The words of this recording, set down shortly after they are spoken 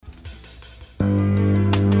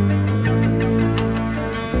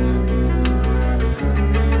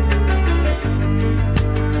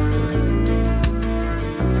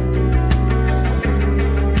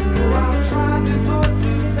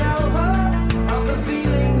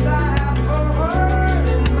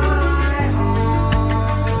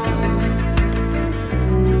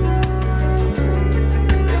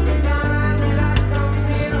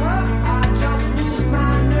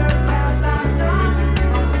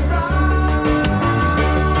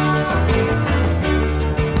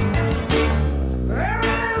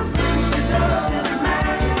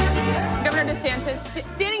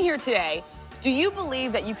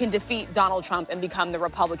believe that you can defeat Donald Trump and become the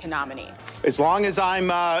Republican nominee? As long as I'm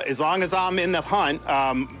in the hunt,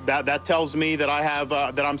 that tells me that I have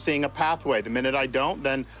that I'm seeing a pathway. The minute I don't,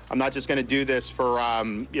 then I'm not just going to do this for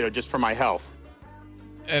just for my health.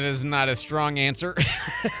 It is not a strong answer.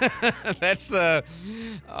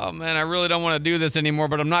 Oh man, I really don't want to do this anymore,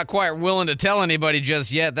 but I'm not quite willing to tell anybody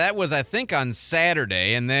just yet. That was, I think, on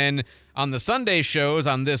Saturday, and then on the Sunday shows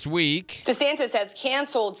on this week. Desantis has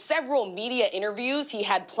canceled several media interviews he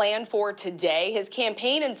had planned for today. His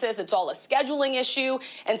campaign insists it's all a scheduling issue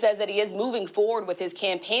and says that he is moving forward with his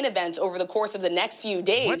campaign events over the course of the next few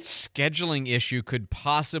days. What scheduling issue could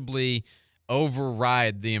possibly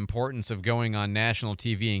override the importance of going on national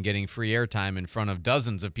TV and getting free airtime in front of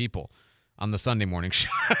dozens of people on the Sunday morning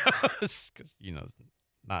shows? Because,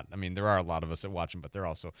 there are a lot of us that watch them, but there are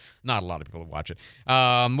also not a lot of people that watch it.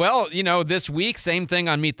 This week, same thing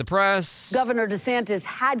on Meet the Press. Governor Desantis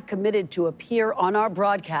had committed to appear on our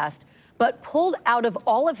broadcast, but pulled out of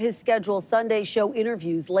all of his scheduled Sunday show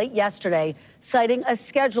interviews late yesterday, citing a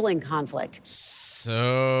scheduling conflict.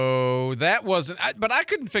 So that wasn't, but I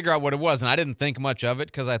couldn't figure out what it was, and I didn't think much of it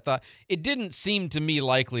because I thought it didn't seem to me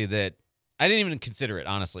likely that, I didn't even consider it,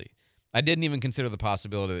 honestly. I didn't even consider the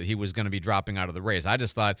possibility that he was going to be dropping out of the race. I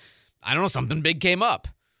just thought, I don't know, something big came up.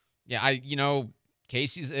 Yeah,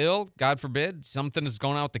 Casey's ill, God forbid. Something is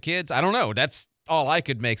going on with the kids. I don't know. That's all I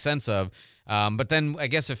could make sense of. But then I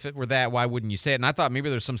guess if it were that, why wouldn't you say it? And I thought maybe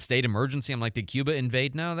there's some state emergency. I'm like, did Cuba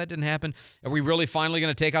invade? No, that didn't happen. Are we really finally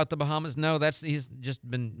going to take out the Bahamas? No, he's just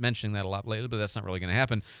been mentioning that a lot lately, but that's not really going to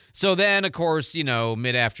happen. So then, of course,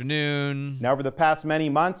 mid-afternoon. Now, over the past many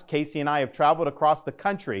months, Casey and I have traveled across the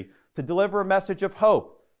country to deliver a message of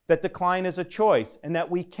hope that decline is a choice and that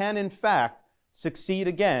we can, in fact, succeed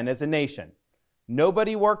again as a nation.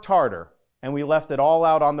 Nobody worked harder, and we left it all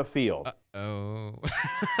out on the field.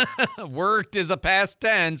 Worked is a past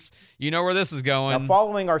tense. You know where this is going. Now,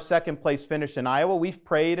 following our second place finish in Iowa, we've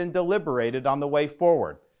prayed and deliberated on the way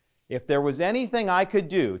forward. If there was anything I could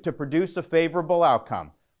do to produce a favorable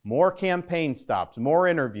outcome, more campaign stops, more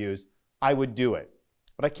interviews, I would do it.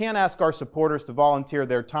 But I can't ask our supporters to volunteer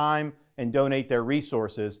their time and donate their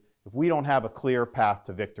resources if we don't have a clear path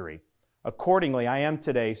to victory. Accordingly, I am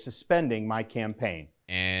today suspending my campaign.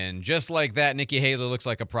 And just like that, Nikki Haley looks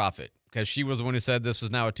like a prophet because she was the one who said this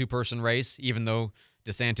was now a two-person race, even though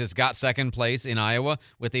DeSantis got second place in Iowa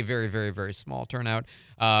with a very, very, very small turnout,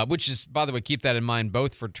 which is, by the way, keep that in mind,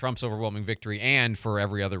 both for Trump's overwhelming victory and for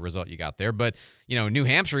every other result you got there. But, New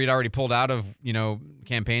Hampshire, he'd already pulled out of,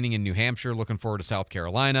 campaigning in New Hampshire, looking forward to South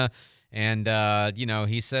Carolina. And,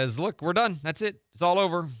 he says, look, we're done. That's it. It's all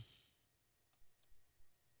over.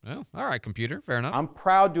 Well, all right, computer. Fair enough. I'm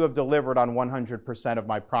proud to have delivered on 100% of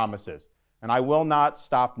my promises, and I will not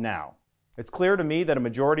stop now. It's clear to me that a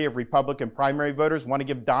majority of Republican primary voters want to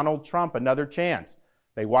give Donald Trump another chance.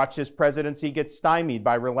 They watch his presidency get stymied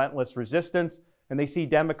by relentless resistance, and they see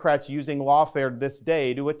Democrats using lawfare this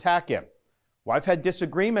day to attack him. Well, I've had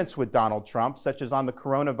disagreements with Donald Trump, such as on the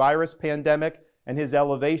coronavirus pandemic and his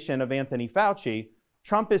elevation of Anthony Fauci.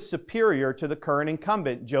 Trump is superior to the current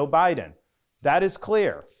incumbent, Joe Biden. That is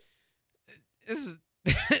clear.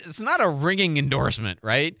 It's not a ringing endorsement,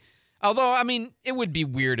 right? Although, it would be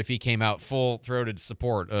weird if he came out full-throated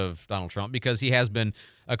support of Donald Trump because he has been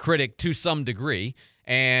a critic to some degree.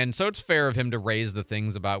 And so it's fair of him to raise the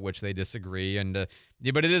things about which they disagree.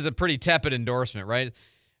 But it is a pretty tepid endorsement, right?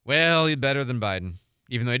 Well, he's better than Biden,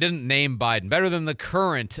 even though he didn't name Biden. Better than the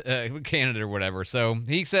current candidate or whatever. So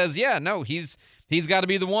he says, he's got to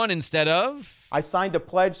be the one instead of. I signed a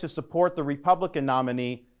pledge to support the Republican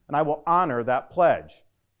nominee, and I will honor that pledge.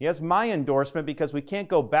 He has my endorsement because we can't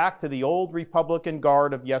go back to the old Republican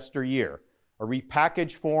guard of yesteryear, a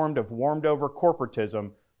repackaged form of warmed-over corporatism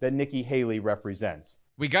that Nikki Haley represents.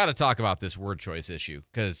 We got to talk about this word choice issue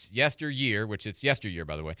because yesteryear, which it's yesteryear,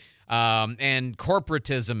 by the way, and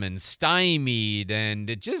corporatism and stymied, and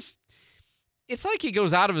it's like he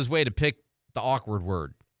goes out of his way to pick the awkward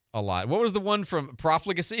word a lot. What was the one from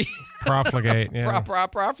profligacy? Profligate, yeah.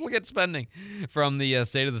 Profligate spending from the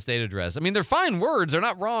State of the State address. They're fine words. They're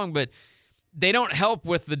not wrong, but they don't help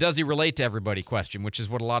with the does he relate to everybody question, which is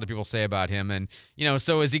what a lot of people say about him. And,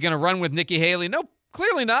 so is he going to run with Nikki Haley? Nope,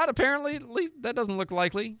 clearly not. Apparently, at least that doesn't look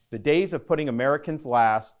likely. The days of putting Americans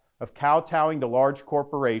last, of kowtowing to large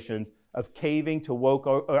corporations, of caving to woke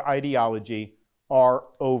ideology are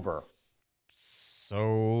over.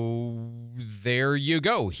 So there you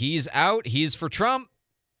go. He's out. He's for Trump.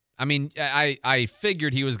 I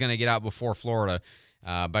figured he was going to get out before Florida,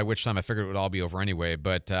 by which time I figured it would all be over anyway.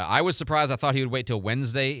 But I was surprised. I thought he would wait till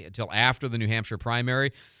Wednesday, till after the New Hampshire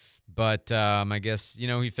primary. But I guess,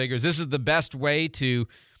 he figures this is the best way to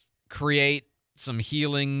create some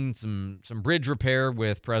healing, some bridge repair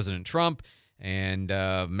with President Trump. And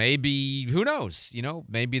maybe, who knows,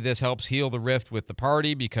 maybe this helps heal the rift with the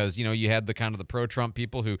party because, you had the kind of the pro-Trump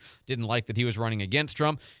people who didn't like that he was running against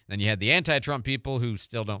Trump. Then you had the anti-Trump people who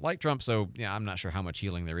still don't like Trump. So, I'm not sure how much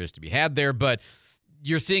healing there is to be had there. But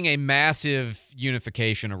you're seeing a massive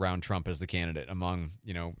unification around Trump as the candidate among,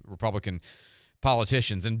 Republican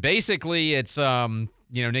politicians. And basically it's,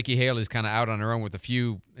 Nikki Haley's kind of out on her own with a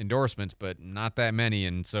few endorsements, but not that many.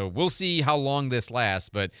 And so we'll see how long this lasts.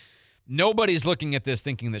 But nobody's looking at this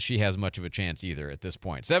thinking that she has much of a chance either at this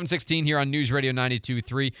point. 7:16 here on News Radio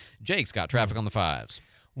 92.3. Jake's got traffic on the 5s.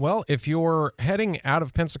 Well, if you're heading out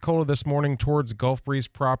of Pensacola this morning towards Gulf Breeze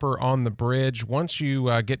proper on the bridge, once you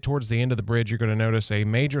get towards the end of the bridge, you're going to notice a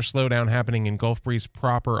major slowdown happening in Gulf Breeze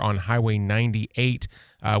proper on Highway 98.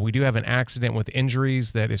 We do have an accident with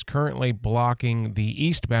injuries that is currently blocking the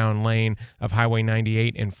eastbound lane of Highway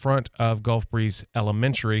 98 in front of Gulf Breeze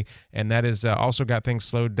Elementary, and that has also got things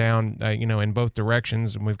slowed down, in both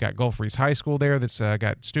directions. And we've got Gulf Breeze High School there that's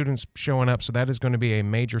got students showing up, so that is going to be a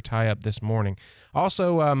major tie-up this morning.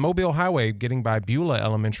 Also, Mobile Highway getting by Beulah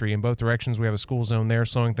Elementary in both directions. We have a school zone there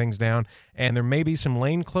slowing things down, and there may be some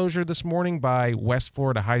lane closure this morning by West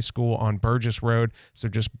Florida High School on Burgess Road, so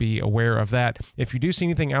just be aware of that. If you do see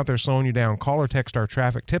anything out there slowing you down, call or text our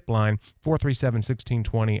traffic tip line,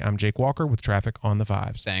 437-1620. I'm Jake Walker with traffic on the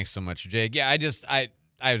 5s. Thanks so much, Jake. Yeah,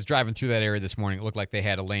 I was driving through that area this morning. It looked like they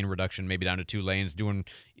had a lane reduction, maybe down to 2 lanes, doing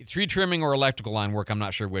tree trimming or electrical line work. I'm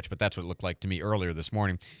not sure which, but that's what it looked like to me earlier this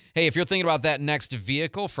morning. Hey, if you're thinking about that next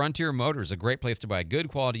vehicle, Frontier Motors, a great place to buy good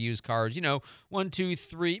quality used cars. 1, 2,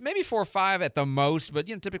 3, maybe 4 or 5 at the most, but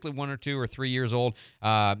typically 1 or 2 or 3 years old.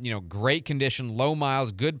 Great condition, low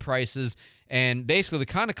miles, good prices, and basically the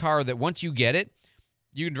kind of car that once you get it,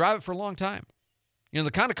 you can drive it for a long time.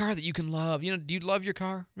 The kind of car that you can love. Do you love your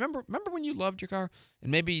car? Remember when you loved your car? And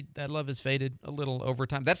maybe that love has faded a little over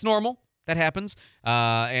time. That's normal. That happens.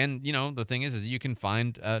 And the thing is you can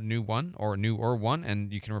find a new one or one,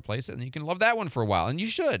 and you can replace it, and you can love that one for a while. And you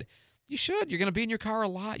should. You should. You're going to be in your car a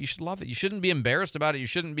lot. You should love it. You shouldn't be embarrassed about it. You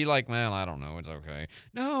shouldn't be like, well, I don't know. It's okay.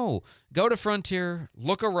 No. Go to Frontier.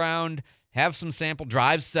 Look around. Have some sample.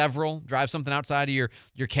 Drive several. Drive something outside of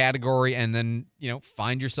your category, and then,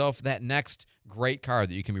 find yourself that next great car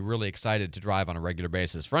that you can be really excited to drive on a regular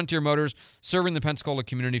basis. Frontier Motors, serving the Pensacola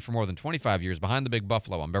community for more than 25 years, behind the Big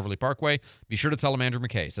Buffalo on Beverly Parkway. Be sure to tell them Andrew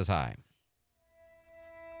McKay says hi.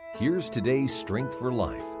 Here's today's Strength for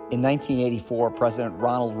Life. In 1984, President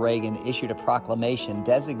Ronald Reagan issued a proclamation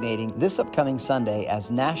designating this upcoming Sunday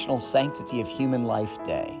as National Sanctity of Human Life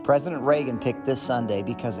Day. President Reagan picked this Sunday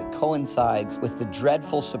because it coincides with the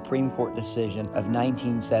dreadful Supreme Court decision of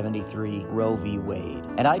 1973, Roe v. Wade.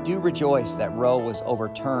 And I do rejoice that Roe was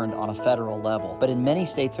overturned on a federal level, but in many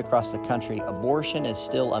states across the country, abortion is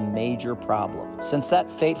still a major problem. Since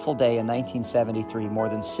that fateful day in 1973, more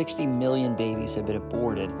than 60 million babies have been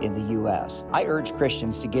aborted in the U.S. I urge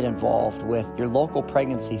Christians to get involved with your local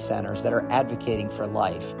pregnancy centers that are advocating for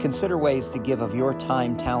life. Consider ways to give of your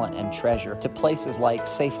time, talent, and treasure to places like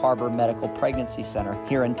Safe Harbor Medical Pregnancy Center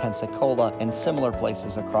here in Pensacola and similar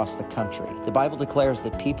places across the country. The Bible declares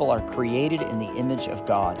that people are created in the image of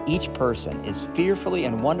God. Each person is fearfully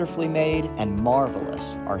and wonderfully made, and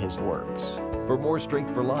marvelous are his works. For more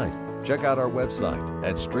Strength for Life, check out our website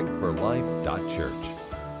at strengthforlife.church.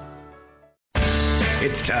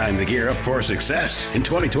 It's time to gear up for success in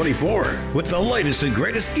 2024 with the latest and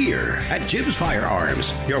greatest gear at Jim's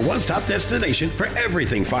Firearms, your one-stop destination for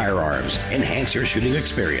everything firearms. Enhance your shooting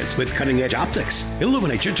experience with cutting-edge optics,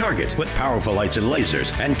 illuminate your target with powerful lights and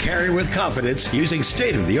lasers, and carry with confidence using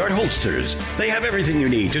state-of-the-art holsters. They have everything you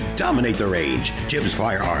need to dominate the range. Jim's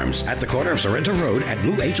Firearms at the corner of Sorrento Road at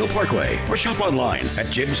Blue Angel Parkway, or shop online at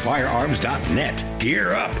jimsfirearms.net.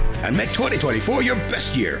 Gear up and make 2024 your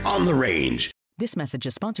best year on the range. This message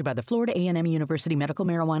is sponsored by the Florida A&M University Medical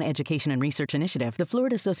Marijuana Education and Research Initiative, the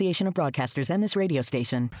Florida Association of Broadcasters, and this radio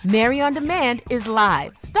station. Mary on Demand is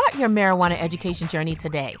live. Start your marijuana education journey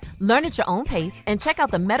today. Learn at your own pace and check out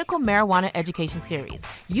the Medical Marijuana Education Series.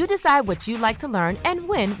 You decide what you'd like to learn and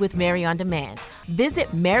when with Mary on Demand.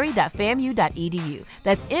 Visit mary.famu.edu.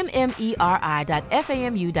 That's mmeri.famu.edu.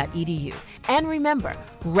 And remember,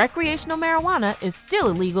 recreational marijuana is still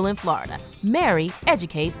illegal in Florida. Mary,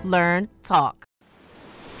 educate, learn, talk.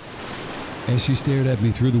 As she stared at me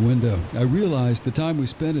through the window, I realized the time we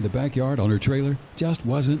spent in the backyard on her trailer just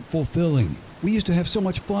wasn't fulfilling. We used to have so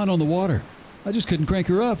much fun on the water. I just couldn't crank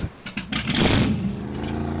her up.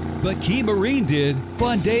 But Key Marine did.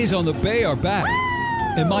 Fun days on the bay are back.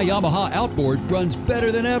 And my Yamaha outboard runs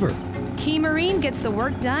better than ever. Key Marine gets the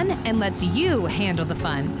work done and lets you handle the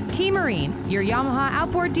fun. Key Marine, your Yamaha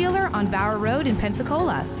outboard dealer on Bower Road in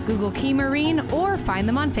Pensacola. Google Key Marine or find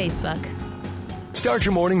them on Facebook. Start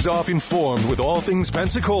your mornings off informed with all things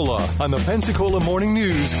Pensacola on the Pensacola Morning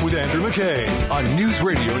News with Andrew McKay on News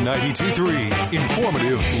Radio 92.3.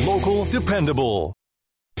 Informative, local, dependable.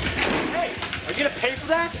 Hey, are you going to pay for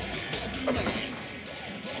that?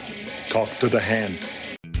 Talk to the hand.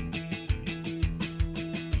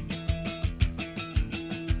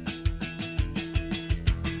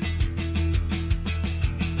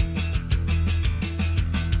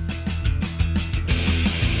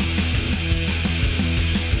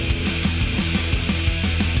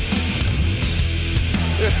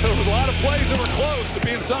 There was a lot of plays that were close to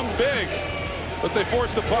being something big, but they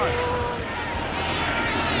forced the punt.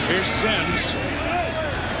 Here's Sims.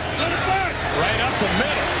 Right up the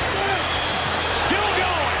middle. Still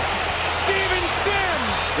going. Steven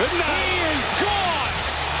Sims. Good night. He is gone.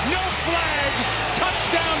 No flags.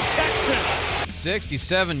 Touchdown Texans.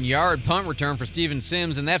 67-yard punt return for Steven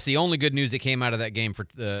Sims, and that's the only good news that came out of that game for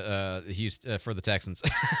for the Texans.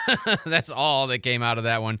 That's all that came out of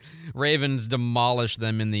that one. Ravens demolished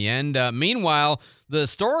them in the end. Meanwhile, the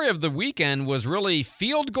story of the weekend was really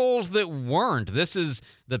field goals that weren't. This is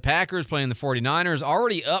the Packers playing the 49ers,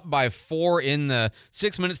 already up by 4 in the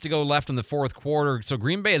 6 minutes to go left in the fourth quarter. So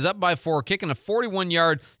Green Bay is up by 4, kicking a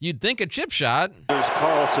 41-yard, you'd think a chip shot. There's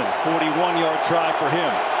Carlson, 41-yard try for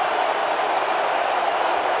him.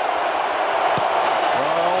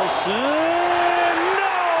 No!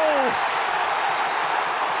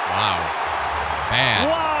 Wow. Bad.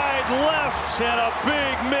 Wide left and a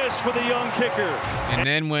big miss for the young kicker. And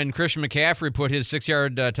then when Christian McCaffrey put his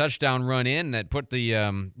 6-yard touchdown run in, that put the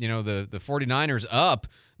 49ers up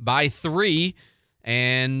by 3,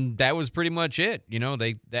 and that was pretty much it. They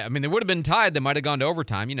would have been tied. They might have gone to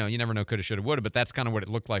overtime. You never know, coulda, shoulda, woulda, but that's kind of what it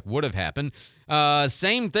looked like would have happened.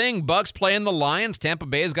 Same thing, Bucks playing the Lions. Tampa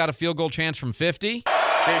Bay's got a field goal chance from 50.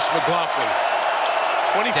 Chase McLaughlin,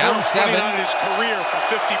 24 down 7 in his career from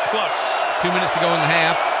 50-plus. 2 minutes to go in the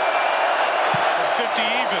half. From 50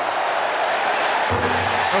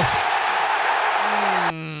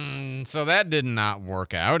 even. So that did not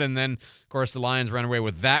work out. And then, of course, the Lions ran away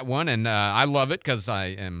with that one. And I love it because I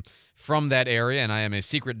am from that area, and I am a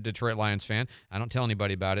secret Detroit Lions fan. I don't tell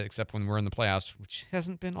anybody about it except when we're in the playoffs, which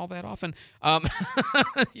hasn't been all that often.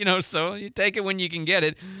 So you take it when you can get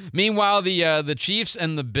it. Meanwhile, the Chiefs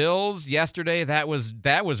and the Bills yesterday, that was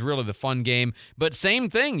really the fun game. But same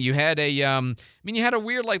thing, you had a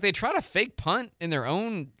weird, they tried a fake punt in their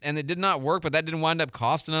own, and it did not work, but that didn't wind up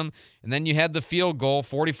costing them. And then you had the field goal,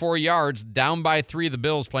 44 yards, down by 3, the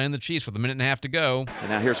Bills playing the Chiefs with a minute and a half to go. And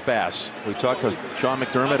now here's Bass. We talked to Sean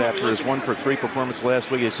McDermott after his 1-for-3 performance last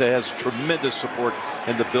week. He says he has tremendous support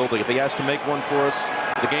in the building. If he has to make one for us,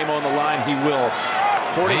 the game on the line, he will.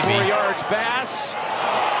 44 yards, Bass.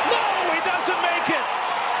 No, he doesn't make it.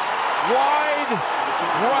 Wide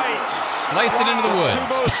right. Sliced it into the woods. The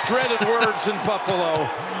two most dreaded words in Buffalo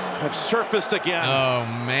have surfaced again. Oh,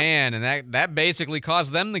 man, and that basically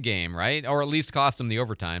cost them the game, right? Or at least cost them the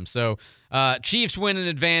overtime. So Chiefs win in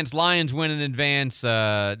advance, Lions win in advance,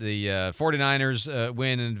 the 49ers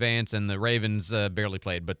win in advance, and the Ravens barely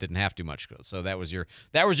played but didn't have too much. So that was your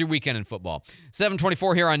weekend in football.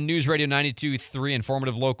 7:24 here on News Radio 92.3,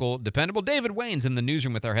 informative, local, dependable. David Wayne's in the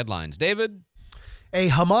newsroom with our headlines. David? A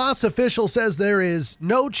Hamas official says there is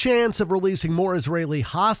no chance of releasing more Israeli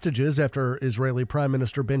hostages after Israeli Prime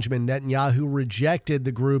Minister Benjamin Netanyahu rejected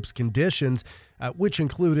the group's conditions, which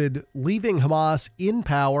included leaving Hamas in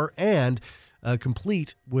power and a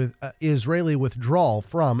complete Israeli withdrawal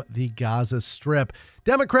from the Gaza Strip.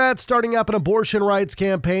 Democrats starting up an abortion rights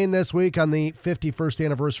campaign this week on the 51st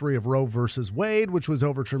anniversary of Roe versus Wade, which was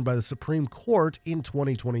overturned by the Supreme Court in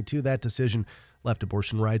 2022. That decision left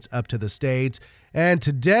abortion rights up to the states. And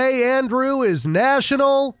today, Andrew, is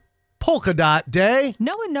National Polka Dot Day.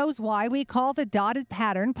 No one knows why we call the dotted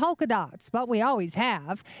pattern polka dots, but we always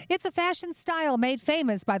have. It's a fashion style made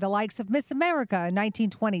famous by the likes of Miss America in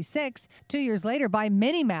 1926, 2 years later by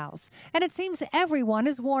Minnie Mouse. And it seems everyone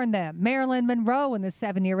has worn them. Marilyn Monroe in The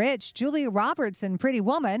 7-Year Itch, Julia Roberts in Pretty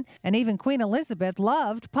Woman, and even Queen Elizabeth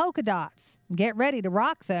loved polka dots. Get ready to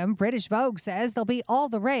rock them. British Vogue says they'll be all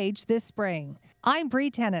the rage this spring. I'm Bree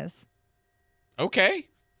Tennis. Okay.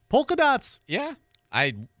 Polka dots. Yeah.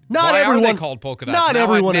 Not why everyone, are they called polka dots? Not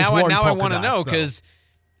everyone has worn polka dots. Now I want to know, because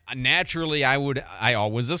naturally I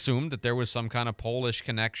always assumed that there was some kind of Polish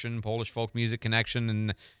connection, Polish folk music connection,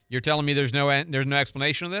 and you're telling me there's no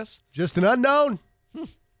explanation of this? Just an unknown.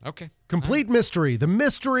 Okay. Complete mystery. The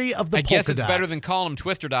mystery of the polka dots. I guess it's better than calling them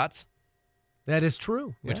twister dots. That is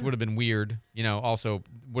true. Which Yeah. would have been weird. Also,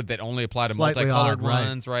 would that only apply to Slightly multicolored odd, right.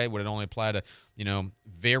 ones, right? Would it only apply to,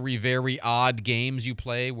 very, very odd games you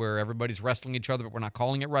play where everybody's wrestling each other, but we're not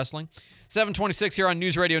calling it wrestling? 726 here on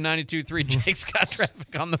News Radio 92.3. Jake's got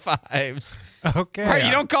traffic on the fives. Okay. Right,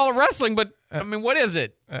 you don't call it wrestling, but, what is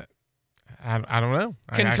it? I don't know.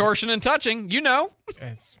 Contortion and touching,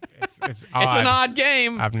 It's odd. It's an odd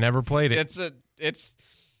game. I've never played it.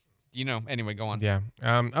 Anyway, go on. Yeah.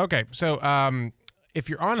 Okay. So if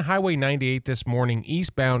you're on Highway 98 this morning,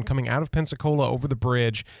 eastbound, coming out of Pensacola over the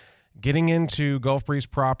bridge, getting into Gulf Breeze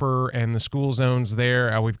proper and the school zones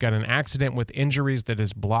there, we've got an accident with injuries that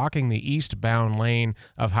is blocking the eastbound lane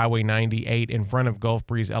of Highway 98 in front of Gulf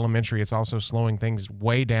Breeze Elementary. It's also slowing things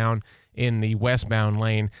way down in the westbound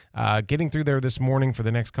lane. Getting through there this morning for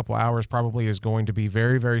the next couple hours probably is going to be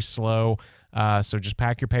very, very slow. So just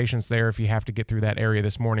pack your patience there if you have to get through that area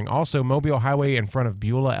this morning. Also, Mobile Highway in front of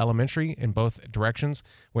Beulah Elementary in both directions.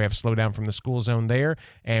 We have slowdown from the school zone there,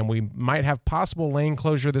 and we might have possible lane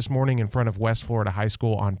closure this morning in front of West Florida High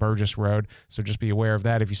School on Burgess Road. So just be aware of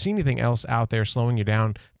that. If you see anything else out there slowing you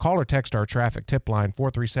down, call or text our traffic tip line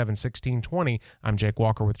 437-1620. I'm Jake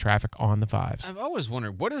Walker with traffic on the fives. I've always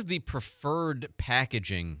wondered, what is the preferred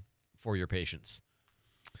packaging for your patients?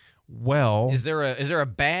 Well, is there a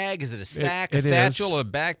bag? Is it a sack, a satchel, a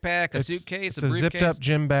backpack, a suitcase, a briefcase? It's a zipped up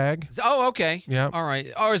gym bag. Oh, okay. Yeah. All right.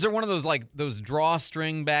 Or is there one of those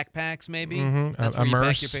drawstring backpacks? Maybe that's where you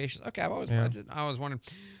pack your Merce. patients. Okay, I was wondering.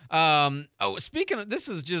 Speaking of, this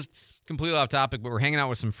is just completely off topic, but we're hanging out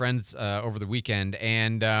with some friends over the weekend,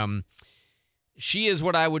 and she is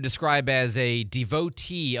what I would describe as a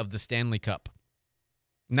devotee of the Stanley Cup,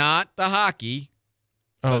 not the hockey.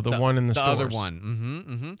 Oh, the one in the stores. other one.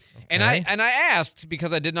 Mm-hmm. Okay. And I asked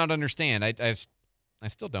because I did not understand. I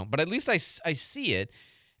still don't, but at least I see it.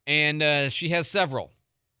 And she has several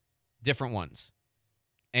different ones.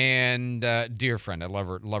 And dear friend, I love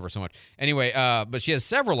her so much. Anyway, but she has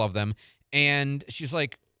several of them, and she's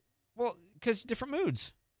like, well, because different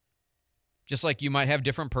moods. Just like you might have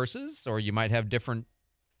different purses, or you might have different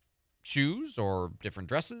shoes, or different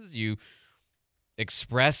dresses. You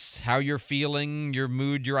express how you're feeling, your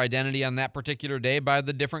mood, your identity on that particular day by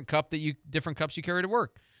the different cups you carry to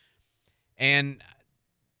work. And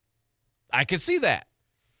I could see that.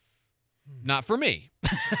 Not for me.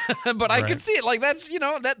 But I could see it. Like that's,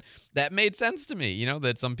 that made sense to me,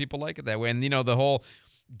 that some people like it that way. And the whole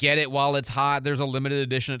get it while it's hot. There's a limited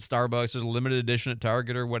edition at Starbucks, there's a limited edition at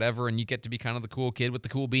Target or whatever, and you get to be kind of the cool kid with the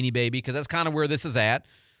cool beanie baby, because that's kind of where this is at.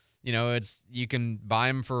 You can buy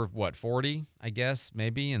them for what, 40, I guess,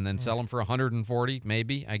 maybe, and then sell them for 140,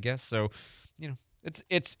 maybe, I guess. So,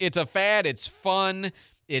 it's a fad. It's fun.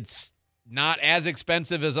 It's not as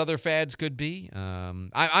expensive as other fads could be.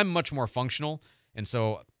 I'm much more functional, and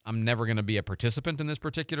so I'm never going to be a participant in this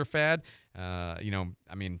particular fad.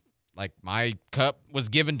 Like my cup was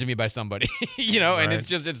given to me by somebody, Right. and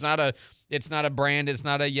it's not a brand, it's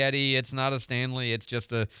not a Yeti, it's not a Stanley, it's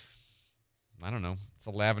just I don't know. It's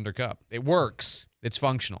a lavender cup. It works. It's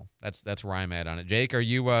functional. That's where I'm at on it. Jake, are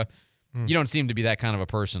you? You don't seem to be that kind of a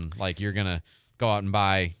person. Like you're gonna go out and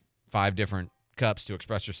buy 5 different cups to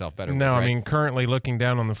express yourself better. No, with, right? I mean, currently looking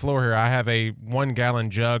down on the floor here, I have a 1-gallon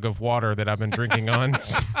jug of water that I've been drinking on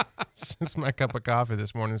since my cup of coffee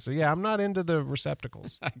this morning. So yeah, I'm not into the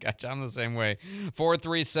receptacles. I got you. I'm the same way.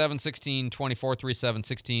 437-1620,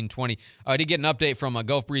 437-1620. I did get an update from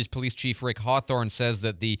Gulf Breeze Police Chief Rick Hawthorne. Says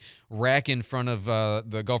that the wreck in front of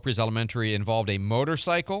the Gulf Breeze Elementary involved a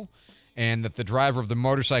motorcycle, and that the driver of the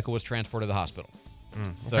motorcycle was transported to the hospital.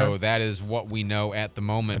 So that is what we know at the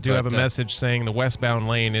moment. I do have a message saying the westbound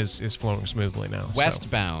lane is flowing smoothly now.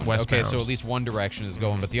 Westbound. So, okay, so at least one direction is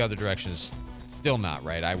going, but the other direction is still not,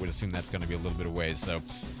 right? I would assume that's going to be a little bit of ways. So,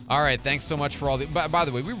 all right, thanks so much for all the... By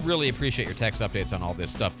the way, we really appreciate your text updates on all this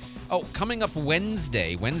stuff. Oh, coming up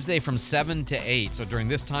Wednesday from 7 to 8. So during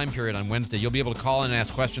this time period on Wednesday, you'll be able to call in and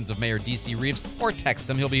ask questions of Mayor D.C. Reeves or text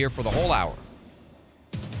him. He'll be here for the whole hour.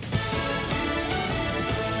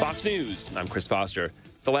 Fox News, I'm Chris Foster.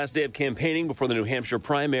 It's the last day of campaigning before the New Hampshire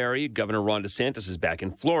primary. Governor Ron Desantis is back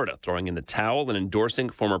in Florida, throwing in the towel and endorsing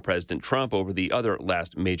former President Trump over the other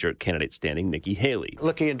last major candidate standing, Nikki Haley.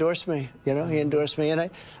 Look, he endorsed me. He endorsed me. And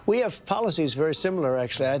we have policies very similar,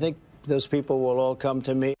 actually. I think those people will all come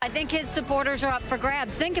to me. I think his supporters are up for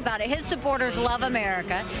grabs. Think about it. His supporters love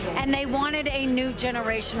America, and they wanted a new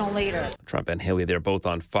generational leader. Trump and Haley, they're both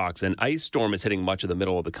on Fox. An ice storm is hitting much of the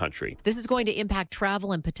middle of the country. This is going to impact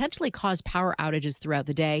travel and potentially cause power outages throughout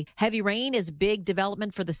the day. Heavy rain is big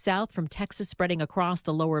development for the south, from Texas spreading across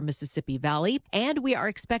the lower Mississippi Valley. And we are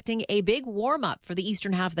expecting a big warm-up for the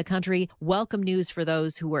eastern half of the country. Welcome news for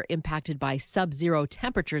those who were impacted by sub-zero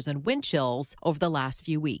temperatures and wind chills over the last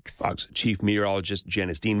few weeks. Fox Chief Meteorologist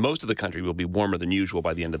Janice Dean. Most of the country will be warmer than usual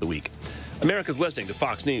by the end of the week. America's listening to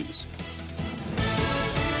Fox News.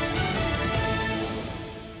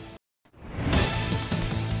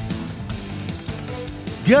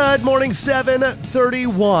 Good morning,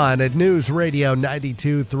 7:31 at News Radio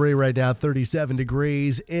 92.3 right now, 37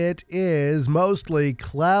 degrees. It is mostly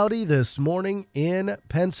cloudy this morning in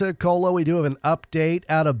Pensacola. We do have an update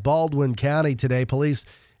out of Baldwin County today. Police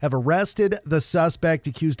have arrested the suspect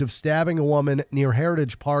accused of stabbing a woman near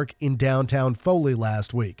Heritage Park in downtown Foley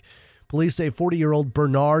last week. Police say 40-year-old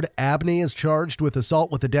Bernard Abney is charged with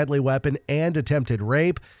assault with a deadly weapon and attempted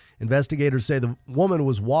rape. Investigators say the woman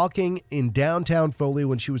was walking in downtown Foley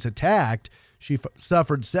when she was attacked. She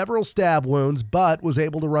suffered several stab wounds, but was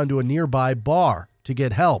able to run to a nearby bar to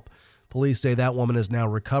get help. Police say that woman is now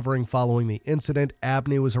recovering following the incident.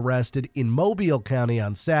 Abney was arrested in Mobile County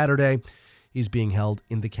on Saturday. He's being held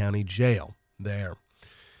in the county jail there.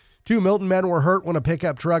 2 Milton men were hurt when a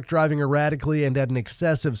pickup truck driving erratically and at an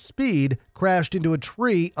excessive speed crashed into a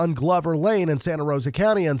tree on Glover Lane in Santa Rosa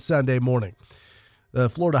County on Sunday morning. The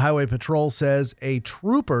Florida Highway Patrol says a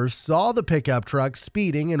trooper saw the pickup truck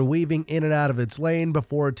speeding and weaving in and out of its lane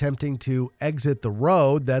before attempting to exit the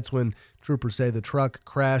road. That's when troopers say the truck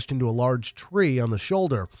crashed into a large tree on the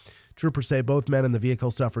shoulder. Troopers say both men in the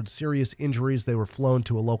vehicle suffered serious injuries. They were flown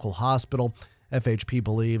to a local hospital. FHP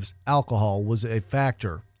believes alcohol was a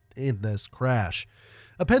factor in this crash.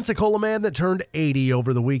 A Pensacola man that turned 80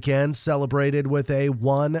 over the weekend celebrated with a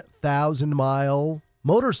 1,000-mile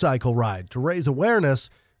motorcycle ride to raise awareness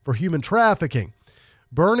for human trafficking.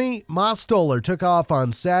 Bernie Mostoller took off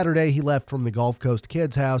on Saturday. He left from the Gulf Coast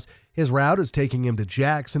Kids House. His route is taking him to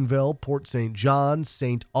Jacksonville, Port St. John,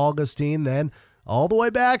 St. Augustine, then all the way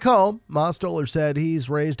back home. Mostoller said he's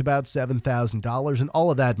raised about $7,000, and all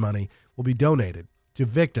of that money will be donated to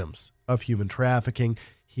victims of human trafficking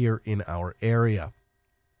here in our area.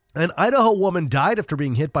 An Idaho woman died after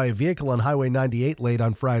being hit by a vehicle on Highway 98 late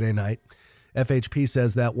on Friday night. FHP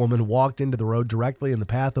says that woman walked into the road directly in the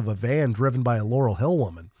path of a van driven by a Laurel Hill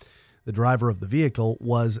woman. The driver of the vehicle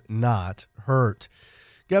was not hurt.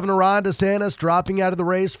 Governor Ron DeSantis dropping out of the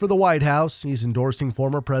race for the White House. He's endorsing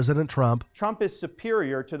former President Trump. Trump is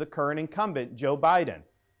superior to the current incumbent, Joe Biden.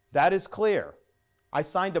 That is clear. I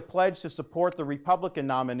signed a pledge to support the Republican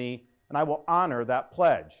nominee, and I will honor that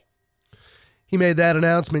pledge. He made that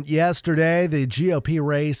announcement yesterday. The GOP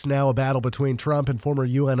race now a battle between Trump and former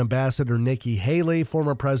UN Ambassador Nikki Haley.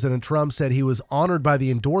 Former President Trump said he was honored by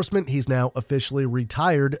the endorsement. He's now officially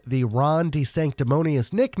retired the Ron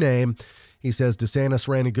DeSanctimonious nickname. He says DeSantis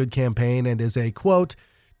ran a good campaign and is a, quote,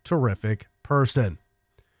 terrific person.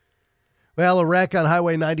 Well, a wreck on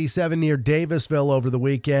Highway 97 near Davisville over the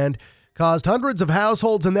weekend caused hundreds of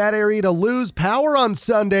households in that area to lose power on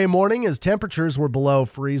Sunday morning as temperatures were below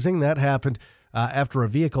freezing. That happened after a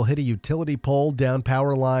vehicle hit a utility pole down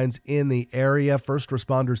power lines in the area. First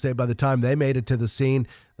responders say by the time they made it to the scene,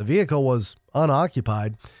 the vehicle was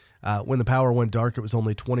unoccupied. When the power went dark, it was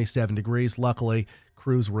only 27 degrees. Luckily,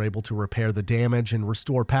 crews were able to repair the damage and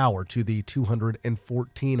restore power to the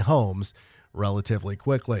 214 homes relatively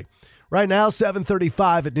quickly. Right now,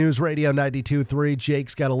 7:35 at News Radio 92.3.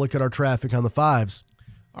 Jake's got a look at our traffic on the fives.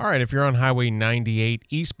 All right, if you're on Highway 98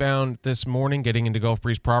 eastbound this morning, getting into Gulf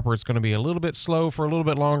Breeze proper, it's going to be a little bit slow for a little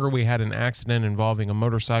bit longer. We had an accident involving a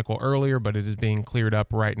motorcycle earlier, but it is being cleared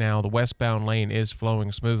up right now. The westbound lane is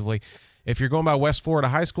flowing smoothly. If you're going by West Florida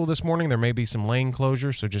High School this morning, there may be some lane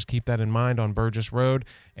closures, so just keep that in mind on Burgess Road.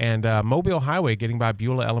 And Mobile Highway getting by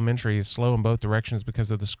Beulah Elementary is slow in both directions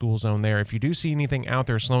because of the school zone there. If you do see anything out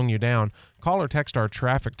there slowing you down, call or text our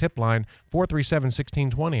traffic tip line,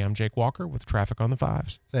 437-1620. I'm Jake Walker with Traffic on the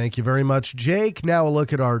Fives. Thank you very much, Jake. Now a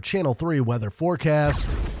look at our Channel 3 weather forecast.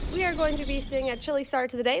 We are going to be seeing a chilly start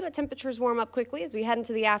to the day, but temperatures warm up quickly as we head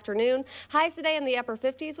into the afternoon. Highs today in the upper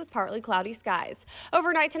 50s with partly cloudy skies.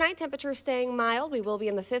 Overnight tonight, temperatures staying mild. We will be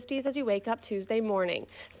in the 50s as you wake up Tuesday morning.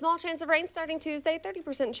 Small chance of rain starting Tuesday,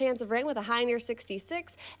 30% chance of rain with a high near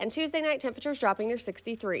 66, and Tuesday night temperatures dropping near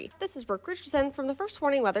 63. This is Brooke Richardson from the First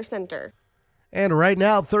Warning Weather Center. And right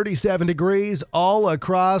now, 37 degrees all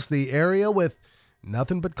across the area with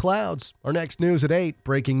nothing but clouds. Our next news at 8.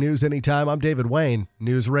 Breaking news anytime. I'm David Wayne,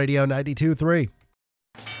 News Radio 92.3.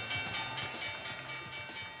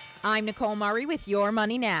 I'm Nicole Murray with Your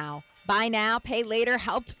Money Now. Buy now, pay later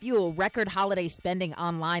helped fuel record holiday spending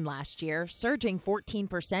online last year, surging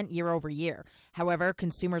 14% year over year. However,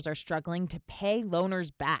 consumers are struggling to pay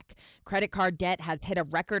loaners back. Credit card debt has hit a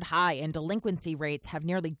record high, and delinquency rates have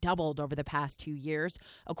nearly doubled over the past 2 years.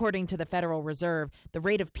 According to the Federal Reserve, the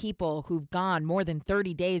rate of people who've gone more than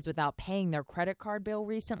 30 days without paying their credit card bill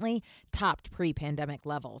recently topped pre-pandemic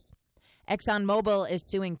levels. ExxonMobil is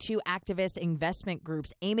suing 2 activist investment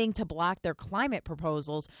groups aiming to block their climate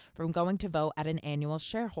proposals from going to vote at an annual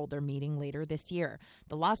shareholder meeting later this year.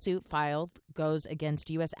 The lawsuit filed goes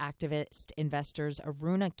against U.S. activist investors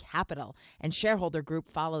Aruna Capital and shareholder group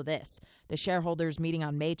Follow This. The shareholders meeting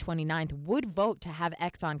on May 29th would vote to have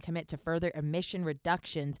Exxon commit to further emission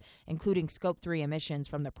reductions, including Scope 3 emissions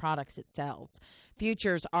from the products it sells.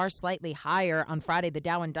 Futures are slightly higher. On Friday, the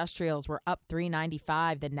Dow Industrials were up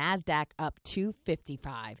 395, the NASDAQ up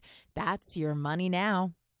 255. That's Your Money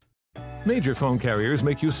Now. Major phone carriers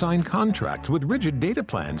make you sign contracts with rigid data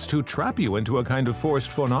plans to trap you into a kind of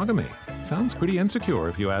forced phonogamy. Sounds pretty insecure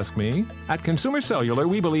if you ask me. At Consumer Cellular,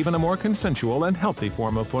 we believe in a more consensual and healthy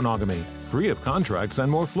form of phonogamy, free of contracts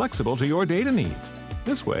and more flexible to your data needs.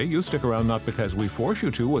 This way, you stick around not because we force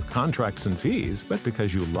you to with contracts and fees, but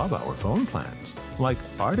because you love our phone plans. Like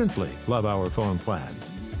ardently love our phone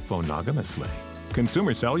plans. Phonogamously.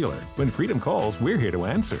 Consumer Cellular. When freedom calls, we're here to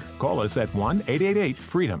answer. Call us at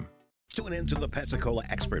 1-888-FREEDOM. Tune in to the Pensacola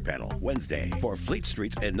Expert Panel Wednesday for Fleet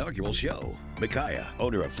Street's inaugural show. McKay,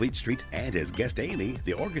 owner of Fleet Street, and his guest Amy,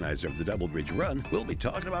 the organizer of the Double Bridge Run, will be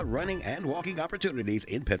talking about running and walking opportunities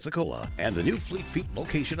in Pensacola and the new Fleet Feet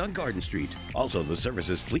location on Garden Street. Also, the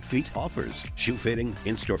services Fleet Feet offers: shoe fitting,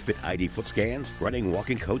 in-store fit ID foot scans, running,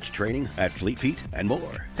 walking coach training at Fleet Feet, and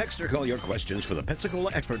more. Text or call your questions for the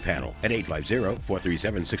Pensacola Expert Panel at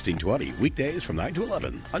 850-437-1620, weekdays from 9 to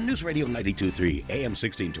 11 on News Radio 92.3 AM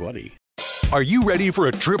 1620. Are you ready for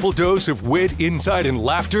a triple dose of wit, insight, and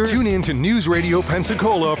laughter? Tune in to News Radio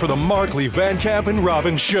Pensacola for the Markley, Van Camp, and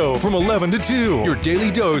Robbins Show from 11 to 2. Your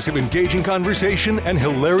daily dose of engaging conversation and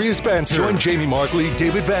hilarious banter. Join Jamie Markley,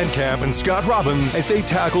 David Van Camp, and Scott Robbins as they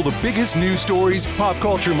tackle the biggest news stories, pop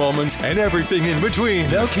culture moments, and everything in between.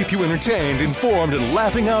 They'll keep you entertained, informed, and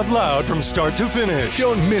laughing out loud from start to finish.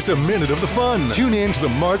 Don't miss a minute of the fun. Tune in to the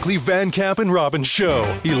Markley, Van Camp, and Robbins Show,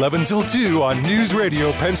 11 till 2 on News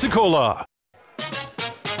Radio Pensacola.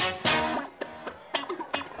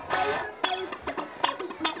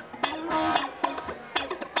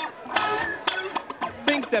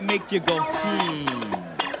 That make you go, I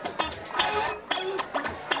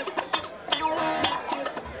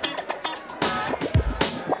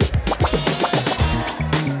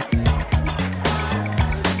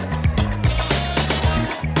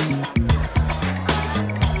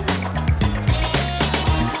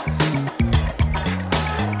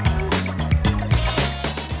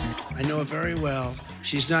know her very well.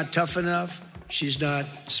 She's not tough enough. She's not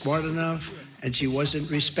smart enough. And she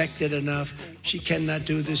wasn't respected enough. She cannot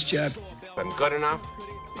do this job. I'm good enough,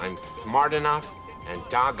 I'm smart enough, and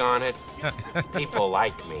doggone it, people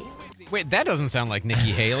like me. Wait, that doesn't sound like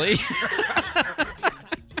Nikki Haley.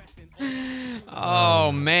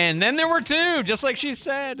 Oh, man. Then there were 2, just like she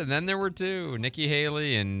said. And then there were 2. Nikki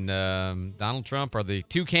Haley and Donald Trump are the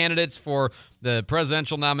 2 candidates for the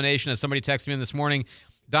presidential nomination. As somebody texted me this morning,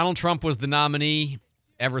 Donald Trump was the nominee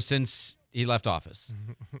ever since he left office.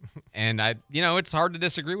 And it's hard to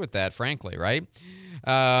disagree with that, frankly, right?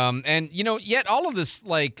 And yet all of this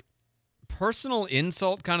like personal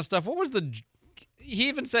insult kind of stuff. What was he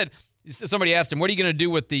even said, somebody asked him, what are you going to do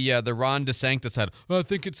with the Ron DeSantis head? Well, I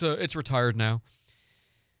think it's retired now.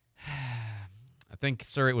 I think,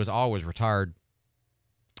 sir, it was always retired.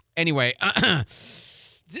 Anyway,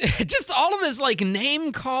 just all of this like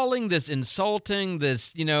name calling, this insulting,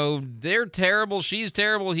 this, they're terrible, she's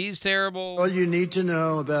terrible, he's terrible. All you need to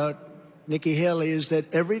know about Nikki Haley is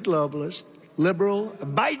that every globalist, liberal,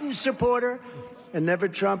 Biden supporter, and never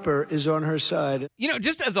Trumper is on her side.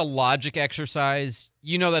 Just as a logic exercise,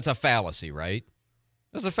 that's a fallacy, right?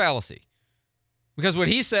 That's a fallacy. Because what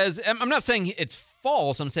he says, I'm not saying it's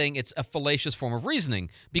false, I'm saying it's a fallacious form of reasoning,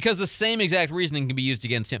 because the same exact reasoning can be used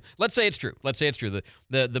against him. Let's say it's true. The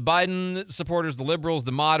Biden supporters, the liberals,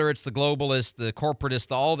 the moderates, the globalists, the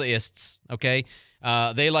corporatists, all the ists, okay?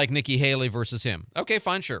 They like Nikki Haley versus him. Okay,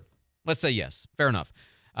 fine, sure. Let's say yes. Fair enough.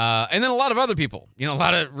 And then a lot of other people, a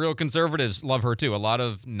lot of real conservatives love her too. A lot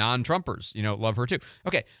of non-Trumpers, love her too.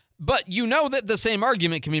 Okay, but that the same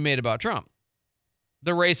argument can be made about Trump.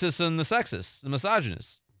 The racists and the sexists, the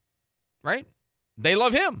misogynists, right? They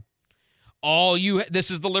love him.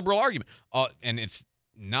 This is the liberal argument. And it's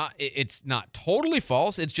not totally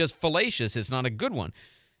false. It's just fallacious. It's not a good one.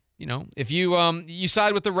 You know, if you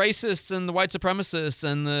side with the racists and the white supremacists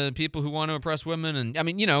and the people who want to oppress women, and I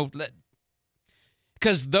mean, you know,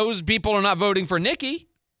 because those people are not voting for Nikki.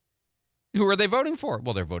 Who are they voting for?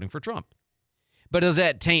 Well, they're voting for Trump. But does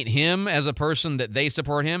that taint him as a person that they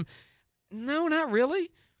support him? No, not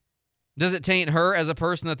really. Does it taint her as a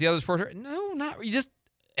person that the others support her? No, not. You just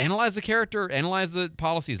analyze the character, analyze the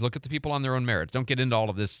policies, look at the people on their own merits. Don't get into all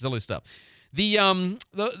of this silly stuff. The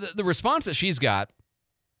response that she's got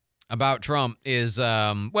about Trump is,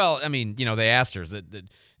 well, I mean, you know, they asked her that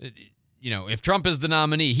you know, if Trump is the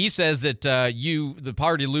nominee, he says that the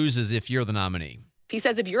party loses if you're the nominee. He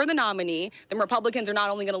says if you're the nominee, then Republicans are not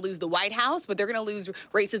only going to lose the White House, but they're going to lose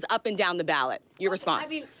races up and down the ballot. Your response? I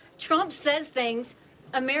mean, Trump says things.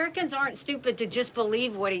 Americans aren't stupid to just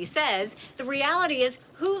believe what he says. The reality is,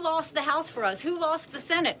 who lost the House for us? Who lost the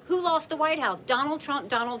Senate? Who lost the White House? Donald Trump,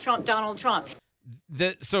 Donald Trump, Donald Trump.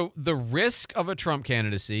 So the risk of a Trump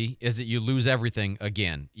candidacy is that you lose everything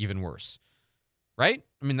again, even worse. Right?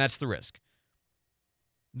 I mean, that's the risk.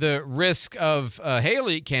 The risk of a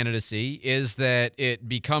Haley candidacy is that it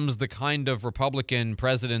becomes the kind of Republican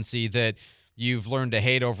presidency that you've learned to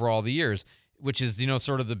hate over all the years, which is, you know,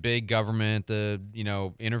 sort of the big government, the, you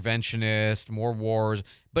know, interventionist, more wars.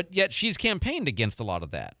 But yet she's campaigned against a lot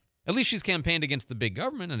of that. At least she's campaigned against the big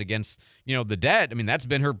government and against, you know, the debt. I mean, that's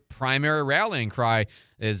been her primary rallying cry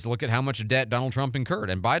is look at how much debt Donald Trump incurred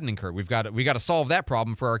and Biden incurred. We got to solve that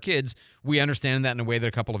problem for our kids. We understand that in a way that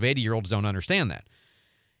a couple of 80-year-olds don't understand that.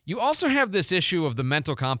 You also have this issue of the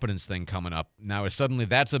mental competence thing coming up. Now, suddenly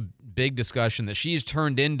that's a big discussion that she's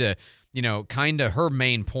turned into, you know, kind of her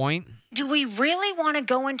main point. Do we really want to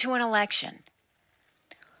go into an election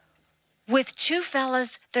with two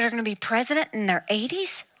fellas that are going to be president in their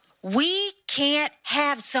 80s? We can't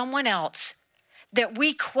have someone else that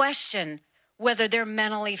we question whether they're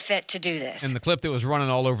mentally fit to do this. And the clip that was running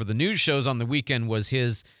all over the news shows on the weekend was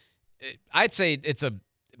his, I'd say it's a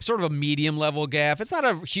sort of a medium-level gaffe. It's not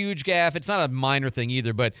a huge gaffe. It's not a minor thing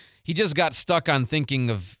either, but he just got stuck on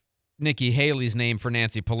thinking of Nikki Haley's name for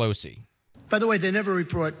Nancy Pelosi. By the way, they never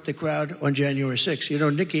report the crowd on January 6th. You know,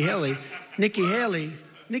 Nikki Haley,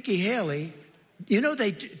 you know,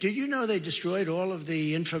 did you know they destroyed all of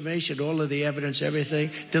the information, all of the evidence, everything?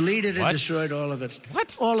 Deleted and destroyed all of it.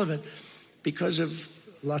 What? All of it. Because of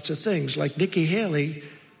lots of things. Like Nikki Haley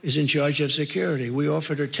is in charge of security. We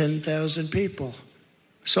offered her 10,000 people.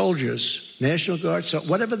 Soldiers, National Guard, so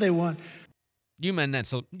whatever they want. You meant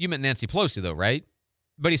Nancy Pelosi, though, right?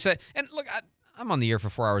 But he said, and look, I'm on the air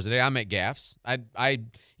for 4 hours a day. I make gaffes. I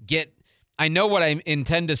know what I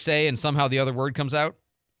intend to say, and somehow the other word comes out.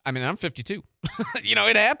 I mean, I'm 52. You know,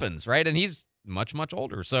 it happens, right? And he's much, much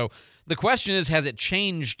older. So the question is, has it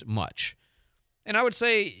changed much? And I would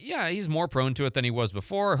say, yeah, he's more prone to it than he was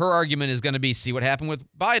before. Her argument is going to be, see what happened with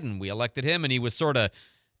Biden. We elected him, and he was sort of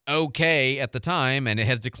okay at the time, and it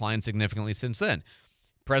has declined significantly since then.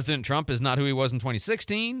 President Trump is not who he was in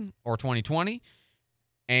 2016 or 2020,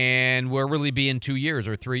 and will really be in 2 years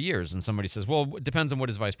or 3 years. And somebody says, well, it depends on what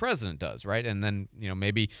his vice president does, right? And then, you know,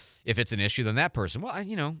 maybe if it's an issue, then that person. Well,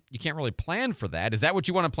 you know, you can't really plan for that. Is that what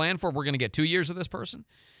you want to plan for? We're going to get 2 years of this person?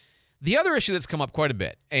 The other issue that's come up quite a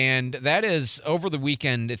bit, and that is over the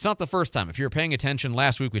weekend, it's not the first time. If you were paying attention,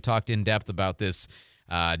 last week we talked in depth about this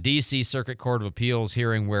D.C. Circuit Court of Appeals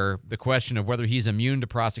hearing where the question of whether he's immune to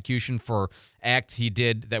prosecution for acts he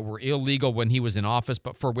did that were illegal when he was in office,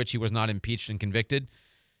 but for which he was not impeached and convicted.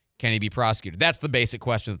 Can he be prosecuted? That's the basic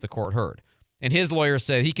question that the court heard. And his lawyer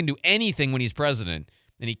said he can do anything when he's president,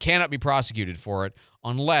 and he cannot be prosecuted for it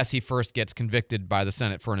unless he first gets convicted by the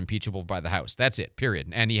Senate for an impeachable by the House. That's it,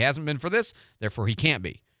 period. And he hasn't been for this, therefore he can't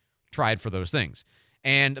be tried for those things.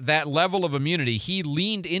 And that level of immunity, he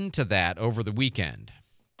leaned into that over the weekend.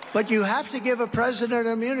 But you have to give a president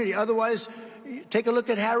immunity. Otherwise, take a look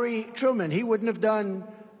at Harry Truman. He wouldn't have done,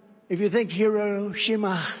 if you think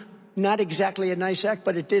Hiroshima, not exactly a nice act,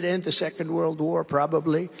 but it did end the Second World War,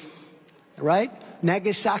 probably. Right?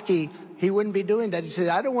 Nagasaki, he wouldn't be doing that. He said,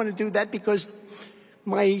 I don't want to do that because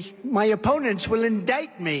my opponents will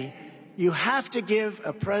indict me. You have to give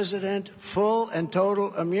a president full and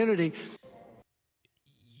total immunity.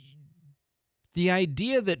 The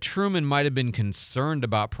idea that Truman might have been concerned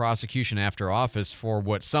about prosecution after office for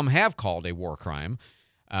what some have called a war crime,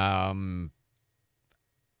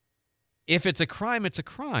 if it's a crime, it's a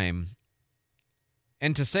crime.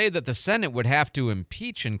 And to say that the Senate would have to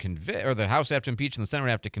impeach and convict, or the House would have to impeach and the Senate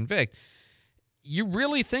would have to convict, you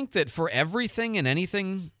really think that for everything and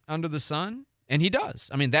anything under the sun, And he does.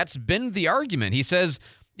 I mean, that's been the argument. He says,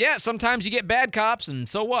 yeah, sometimes you get bad cops, and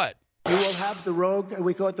so what? You will have the rogue,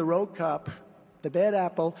 we call it the rogue cop, the bad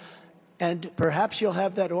apple, and perhaps you'll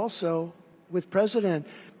have that also with president.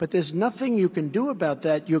 But there's nothing you can do about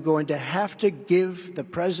that. You're going to have to give the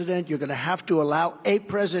president, you're going to have to allow a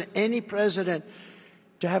president, any president,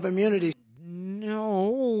 to have immunity. No,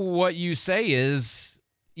 what you say is,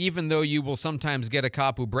 even though you will sometimes get a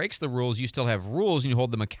cop who breaks the rules, you still have rules and you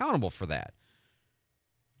hold them accountable for that.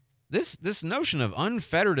 This notion of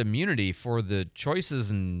unfettered immunity for the choices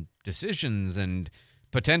and decisions and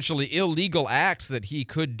potentially illegal acts that he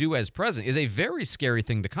could do as president is a very scary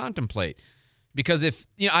thing to contemplate. Because if,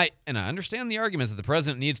 I understand the arguments that the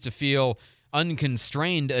president needs to feel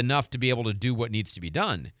unconstrained enough to be able to do what needs to be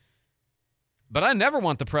done. But I never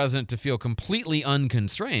want the president to feel completely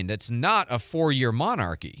unconstrained. It's not a 4-year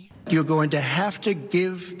monarchy. You're going to have to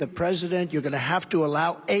give the president, you're going to have to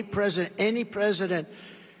allow a president, any president,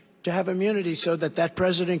 to have immunity so that that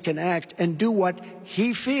president can act and do what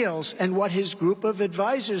he feels and what his group of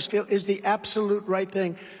advisors feel is the absolute right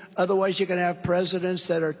thing. Otherwise, you're going to have presidents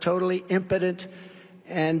that are totally impotent,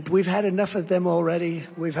 and we've had enough of them already.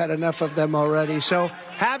 So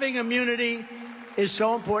having immunity is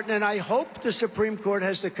so important, and I hope the Supreme Court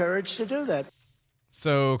has the courage to do that.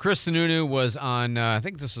 So Chris Sununu was on, I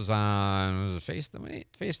think this was on Face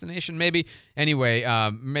the Nation, maybe. Anyway,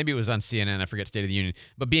 maybe it was on CNN, I forget, State of the Union.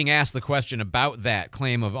 But being asked the question about that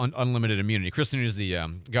claim of unlimited immunity. Chris Sununu is the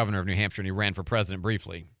governor of New Hampshire, and he ran for president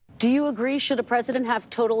briefly. Do you agree, should a president have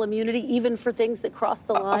total immunity even for things that cross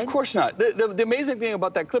the line? Of course not. The amazing thing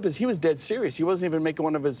about that clip is he was dead serious. He wasn't even making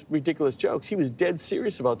one of his ridiculous jokes. He was dead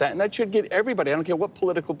serious about that, and that should get everybody, I don't care what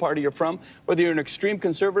political party you're from, whether you're an extreme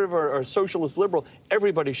conservative or a socialist liberal,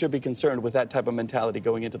 everybody should be concerned with that type of mentality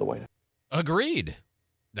going into the White House. Agreed.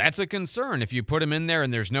 That's a concern. If you put him in there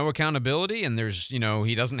and there's no accountability and there's,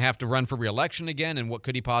 he doesn't have to run for re-election again, and what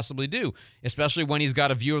could he possibly do? Especially when he's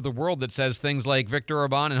got a view of the world that says things like Viktor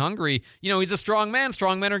Orban in Hungary, he's a strong man.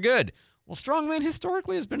 Strong men are good. Well, strong man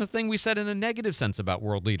historically has been a thing we said in a negative sense about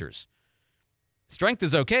world leaders. Strength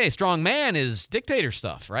is okay. Strong man is dictator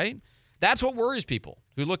stuff, right? That's what worries people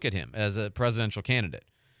who look at him as a presidential candidate.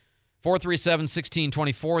 437-1620,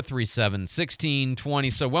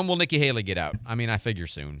 437-1620. So when will Nikki Haley get out? I mean, I figure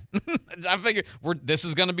soon. I figure this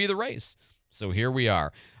is going to be the race. So here we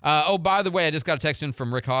are. By the way, I just got a text in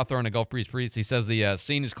from Rick Hawthorne at Gulf Breeze Priest. He says the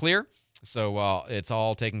scene is clear, so it's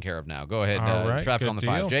all taken care of now. Go ahead. All right, traffic on the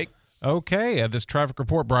 5, Jake. Okay, this traffic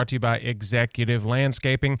report brought to you by Executive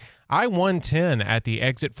Landscaping. I-110 at the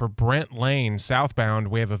exit for Brent Lane southbound.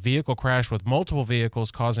 We have a vehicle crash with multiple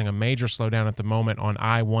vehicles causing a major slowdown at the moment on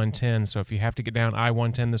I-110. So if you have to get down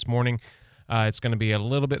I-110 this morning, it's going to be a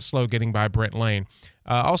little bit slow getting by Brent Lane.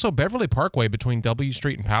 Also, Beverly Parkway between W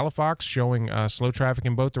Street and Palafox showing slow traffic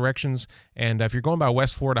in both directions. And if you're going by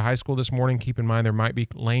West Florida High School this morning, keep in mind there might be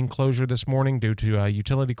lane closure this morning due to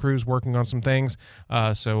utility crews working on some things.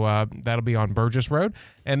 So that'll be on Burgess Road.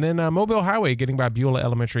 And then Mobile Highway getting by Beulah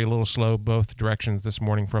Elementary a little slow both directions this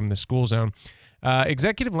morning from the school zone.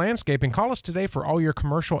 Executive Landscaping, call us today for all your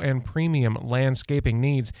commercial and premium landscaping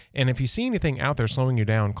needs. And if you see anything out there slowing you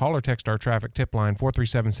down, call or text our traffic tip line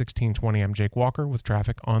 437-1620. I'm Jake Walker with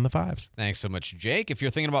traffic on the 5s. Thanks so much, Jake. If you're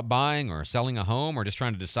thinking about buying or selling a home or just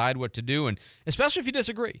trying to decide what to do, and especially if you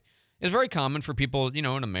disagree, it's very common for people, in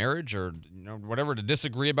a marriage or whatever to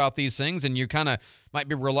disagree about these things, and you kind of might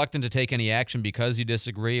be reluctant to take any action because you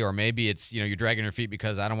disagree, or maybe it's, you're dragging your feet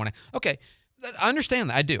because I don't want to. Okay. I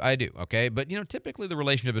understand that. I do. Okay. But, typically the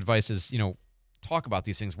relationship advice is, talk about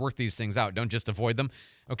these things, work these things out. Don't just avoid them.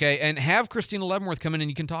 Okay. And have Christina Leavenworth come in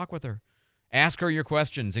and you can talk with her. Ask her your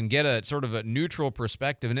questions and get a sort of a neutral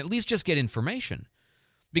perspective and at least just get information.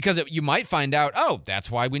 Because you might find out, that's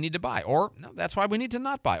why we need to buy. Or, no, that's why we need to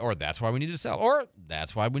not buy. Or, that's why we need to sell. Or,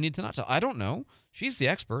 that's why we need to not sell. I don't know. She's the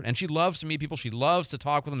expert, and she loves to meet people. She loves to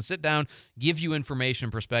talk with them, sit down, give you information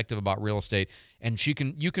and perspective about real estate, and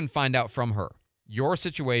you can find out from her your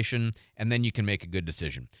situation, and then you can make a good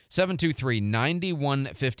decision.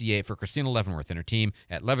 723-9158 for Christina Leavenworth and her team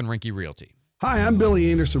at Levin Rinke Realty. Hi, I'm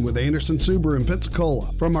Billy Anderson with Anderson Subaru in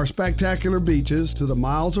Pensacola. From our spectacular beaches to the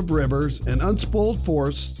miles of rivers and unspoiled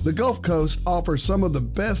forests, the Gulf Coast offers some of the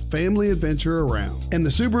best family adventure around. And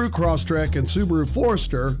the Subaru Crosstrek and Subaru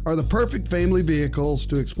Forester are the perfect family vehicles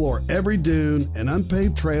to explore every dune and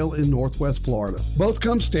unpaved trail in Northwest Florida. Both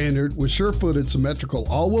come standard with sure-footed symmetrical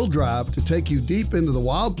all-wheel drive to take you deep into the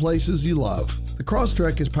wild places you love. The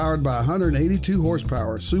Crosstrek is powered by a 182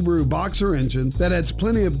 horsepower Subaru Boxer engine that adds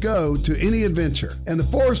plenty of go to any adventure. And the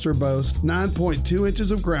Forester boasts 9.2 inches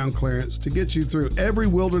of ground clearance to get you through every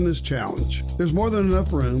wilderness challenge. There's more than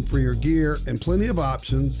enough room for your gear and plenty of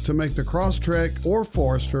options to make the Crosstrek or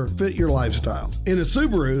Forester fit your lifestyle. In a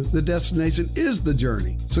Subaru, the destination is the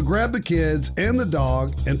journey. So grab the kids and the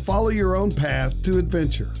dog and follow your own path to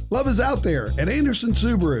adventure. Love is out there at Anderson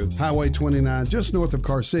Subaru, Highway 29, just north of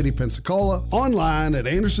Car City, Pensacola. Online at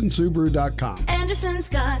andersonsubaru.com. Anderson's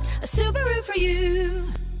got a Subaru for you.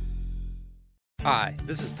 Hi,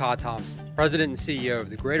 this is Todd Thompson, President and CEO of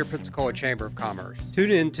the Greater Pensacola Chamber of Commerce. Tune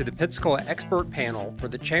in to the Pensacola Expert Panel for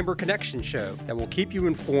the Chamber Connection Show that will keep you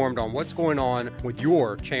informed on what's going on with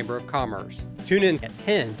your Chamber of Commerce. Tune in at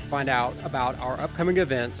 10 to find out about our upcoming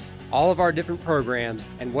events, all of our different programs,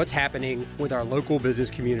 and what's happening with our local business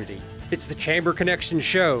community. It's the Chamber Connection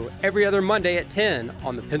Show every other Monday at 10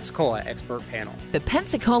 on the Pensacola Expert Panel. The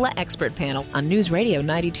Pensacola Expert Panel on News Radio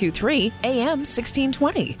 92.3 AM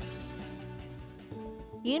 1620.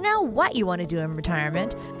 You know what you want to do in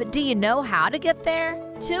retirement, but do you know how to get there?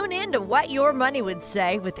 Tune in to What Your Money Would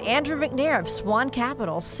Say with Andrew McNair of Swan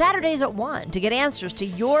Capital, Saturdays at 1 to get answers to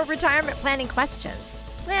your retirement planning questions.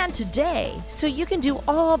 Plan today so you can do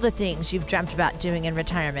all the things you've dreamt about doing in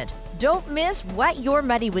retirement. Don't miss What Your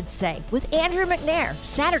Money Would Say with Andrew McNair,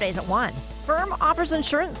 Saturdays at 1. Firm offers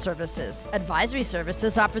insurance services. Advisory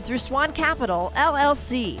services offered through Swan Capital,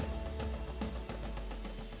 LLC.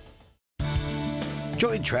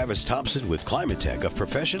 Join Travis Thompson with Climatech of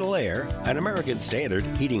Professional Air, an American Standard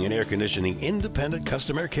heating and air conditioning independent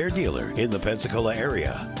customer care dealer in the Pensacola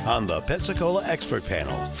area, on the Pensacola Expert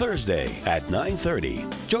Panel, Thursday at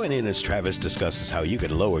 9:30. Join in as Travis discusses how you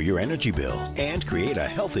can lower your energy bill and create a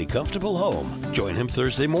healthy, comfortable home. Join him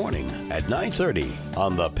Thursday morning at 9:30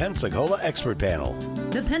 on the Pensacola Expert Panel.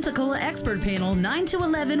 The Pensacola Expert Panel, 9 to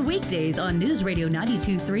 11 weekdays on News Radio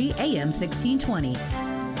 92.3 AM 1620.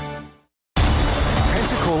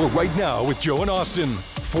 Pensacola right now with Joe and Austin.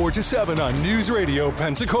 4 to 7 on News Radio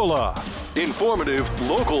Pensacola. Informative,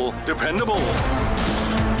 local, dependable.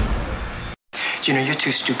 You know, you're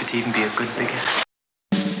too stupid to even be a good bigot.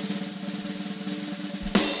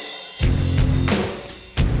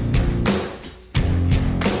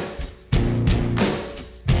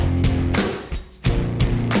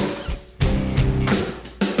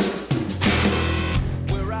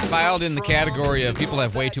 Filed in the category of people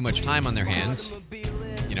have way too much time on their hands.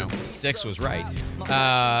 You know, Sticks was right.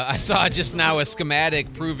 I saw just now a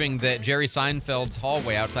schematic proving that Jerry Seinfeld's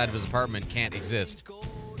hallway outside of his apartment can't exist.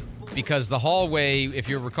 Because the hallway, if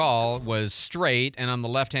you recall, was straight, and on the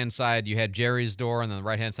left-hand side you had Jerry's door, and on the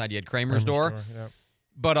right-hand side you had Kramer's door. Yep.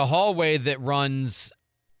 But a hallway that runs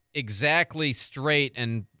exactly straight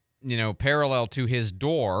and, you know, parallel to his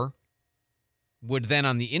door would then,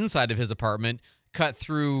 on the inside of his apartment, cut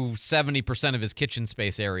through 70% of his kitchen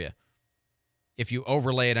space area. If you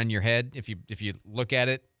overlay it on your head, if you look at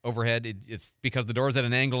it overhead, it's because the door's at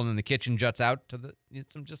an angle and then the kitchen juts out to the.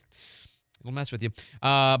 It'll mess with you.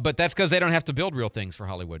 But that's because they don't have to build real things for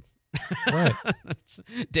Hollywood. Right.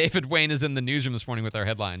 David Wayne is in the newsroom this morning with our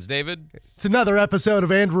headlines. David? It's another episode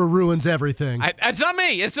of Andrew Ruins Everything. It's not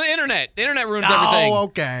me. It's the internet. The internet ruins everything. Oh,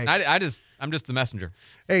 okay. I'm just the messenger.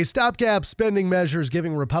 A stopgap spending measures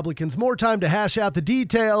giving Republicans more time to hash out the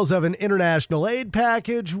details of an international aid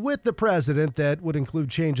package with the president that would include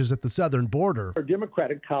changes at the southern border. Our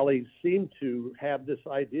Democratic colleagues seem to have this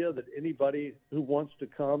idea that anybody who wants to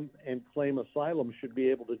come and claim asylum should be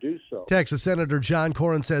able to do so. Texas Senator John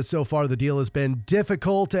Cornyn says so far the deal has been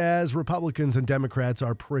difficult as Republicans and Democrats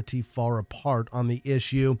are pretty far apart on the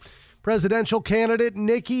issue. Presidential candidate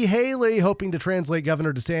Nikki Haley hoping to translate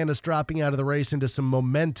Governor Desantis dropping out of the race into some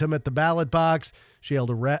momentum at the ballot box. She held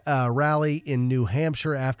a rally in New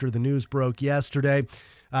Hampshire after the news broke yesterday.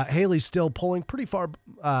 Haley's still polling pretty far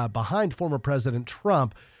behind former President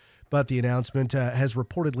Trump, but the announcement has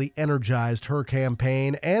reportedly energized her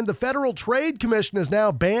campaign. And the Federal Trade Commission has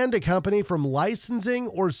now banned a company from licensing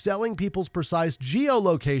or selling people's precise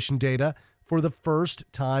geolocation data for the first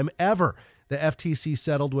time ever. The FTC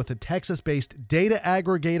settled with a Texas-based data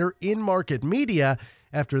aggregator In-Market Media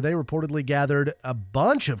after they reportedly gathered a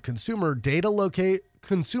bunch of consumer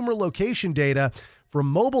location data from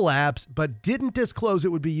mobile apps, but didn't disclose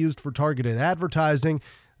it would be used for targeted advertising.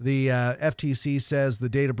 The FTC says the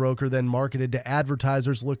data broker then marketed to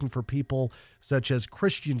advertisers looking for people such as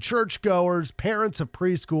Christian churchgoers, parents of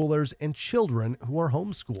preschoolers, and children who are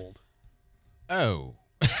homeschooled. Oh.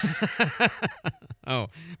 Oh,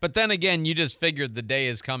 but then again, you just figured the day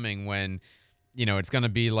is coming when, you know, it's going to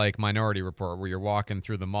be like Minority Report where you're walking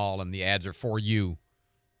through the mall and the ads are for you.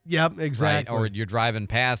 Yep, exactly. Right? Or you're driving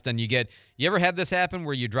past and you ever had this happen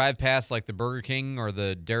where you drive past like the Burger King or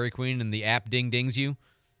the Dairy Queen and the app dings you?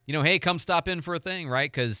 You know, hey, come stop in for a thing,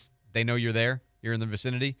 right? Because they know you're there. You're in the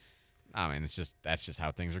vicinity. I mean, that's just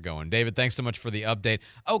how things are going. David, thanks so much for the update.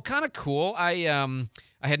 Oh, kind of cool. I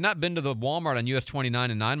had not been to the Walmart on US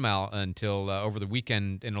 29 and 9 Mile until over the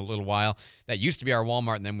weekend in a little while. That used to be our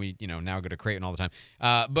Walmart, and then we, now go to Creighton all the time.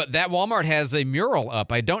 But that Walmart has a mural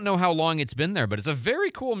up. I don't know how long it's been there, but it's a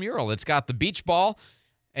very cool mural. It's got the beach ball,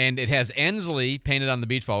 and it has Ensley painted on the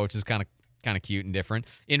beach ball, which is kind of cute and different.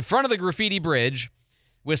 In front of the graffiti bridge,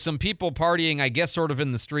 with some people partying, I guess, sort of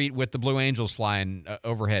in the street with the Blue Angels flying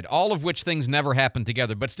overhead, all of which things never happen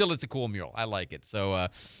together, but still it's a cool mural. I like it. So, I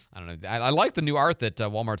don't know. I like the new art that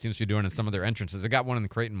Walmart seems to be doing in some of their entrances. They got one in the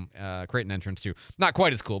Creighton entrance, too. Not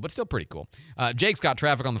quite as cool, but still pretty cool. Jake's got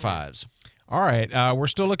traffic on the 5s. All right, we're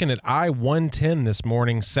still looking at I-110 this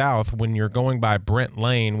morning south when you're going by Brent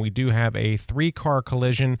Lane. We do have a 3-car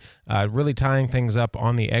collision really tying things up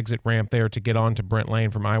on the exit ramp there to get onto Brent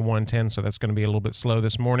Lane from I-110, so that's going to be a little bit slow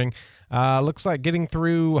this morning. Looks like getting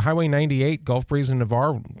through Highway 98, Gulf Breeze and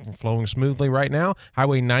Navarre, flowing smoothly right now.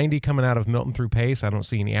 Highway 90 coming out of Milton through Pace. I don't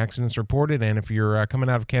see any accidents reported, and if you're coming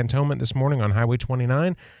out of Cantonment this morning on Highway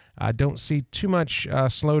 29, I don't see too much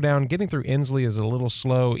slowdown. Getting through Ensley is a little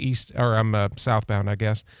slow southbound, I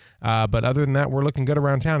guess. But other than that, we're looking good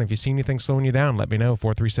around town. If you see anything slowing you down, let me know.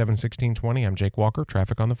 437-1620. I'm Jake Walker.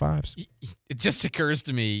 Traffic on the 5s. It just occurs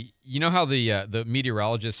to me, you know how the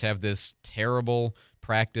meteorologists have this terrible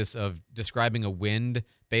practice of describing a wind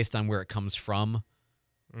based on where it comes from?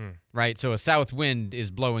 Right? So a south wind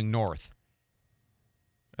is blowing north.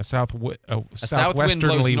 A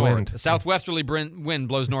southwesterly wind. A southwesterly wind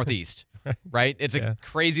blows northeast, right? It's a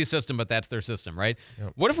crazy system, but that's their system, right?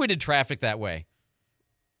 Yep. What if we did traffic that way?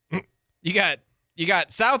 You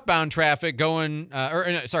got southbound traffic going,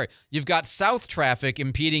 you've got south traffic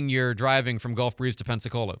impeding your driving from Gulf Breeze to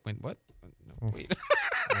Pensacola. Wait, what? No, wait.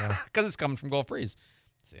 Because it's coming from Gulf Breeze.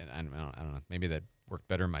 See, I don't know. Maybe that worked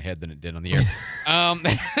better in my head than it did on the air.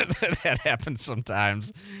 That happens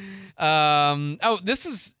sometimes. This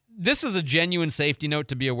is a genuine safety note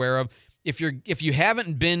to be aware of. If you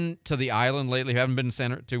haven't been to the island lately, you haven't been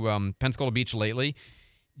to Pensacola Beach lately,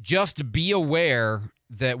 just be aware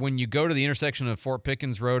that when you go to the intersection of Fort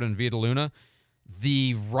Pickens Road and Vita Luna,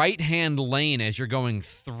 the right-hand lane as you're going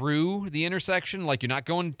through the intersection, like you're not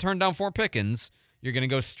going to turn down Fort Pickens, you're going to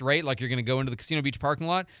go straight like you're going to go into the Casino Beach parking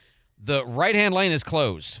lot. The right-hand lane is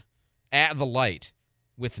closed at the light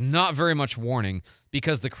with not very much warning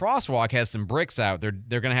because the crosswalk has some bricks out. They're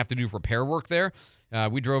going to have to do repair work there.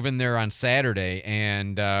 We drove in there on Saturday,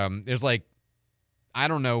 and there's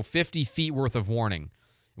 50 feet worth of warning.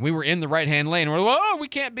 We were in the right-hand lane. We're like, whoa, we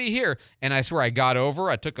can't be here. And I swear I got over.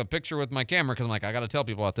 I took a picture with my camera because I'm like, I got to tell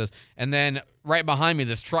people about this. And then right behind me,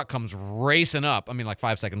 this truck comes racing up. I mean, like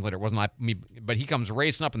 5 seconds later. It wasn't like me, but he comes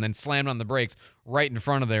racing up and then slammed on the brakes right in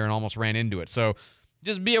front of there and almost ran into it. So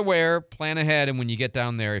just be aware, plan ahead, and when you get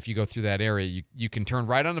down there, if you go through that area, you can turn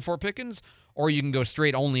right onto Fort Pickens, or you can go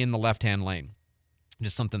straight only in the left-hand lane.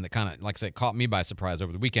 Just something that kind of, like I said, caught me by surprise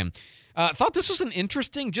over the weekend. Thought this was an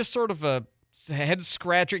interesting, just sort of a head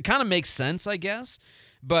scratcher. It kind of makes sense, I guess.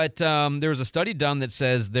 But there was a study done that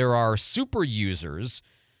says there are super users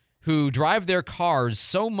who drive their cars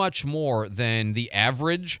so much more than the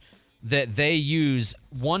average that they use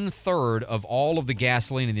 1/3 of all of the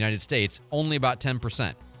gasoline in the United States, only about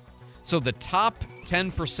 10%. So the top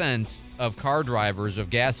 10% of car drivers, of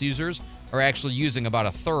gas users, are actually using about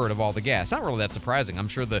 1/3 of all the gas. Not really that surprising. I'm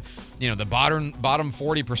sure the bottom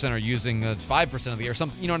 40% are using 5% of the or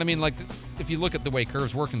something. You know what I mean? Like if you look at the way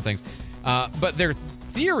curves work and things. But their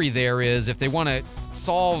theory there is if they want to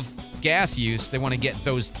solve gas use, they want to get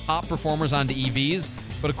those top performers onto EVs.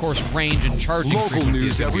 But of course, range and charging local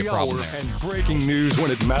news every hour and breaking news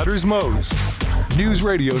when it matters most. News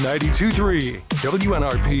Radio 92.3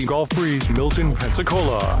 WNRP Gulf Breeze, Milton,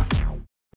 Pensacola.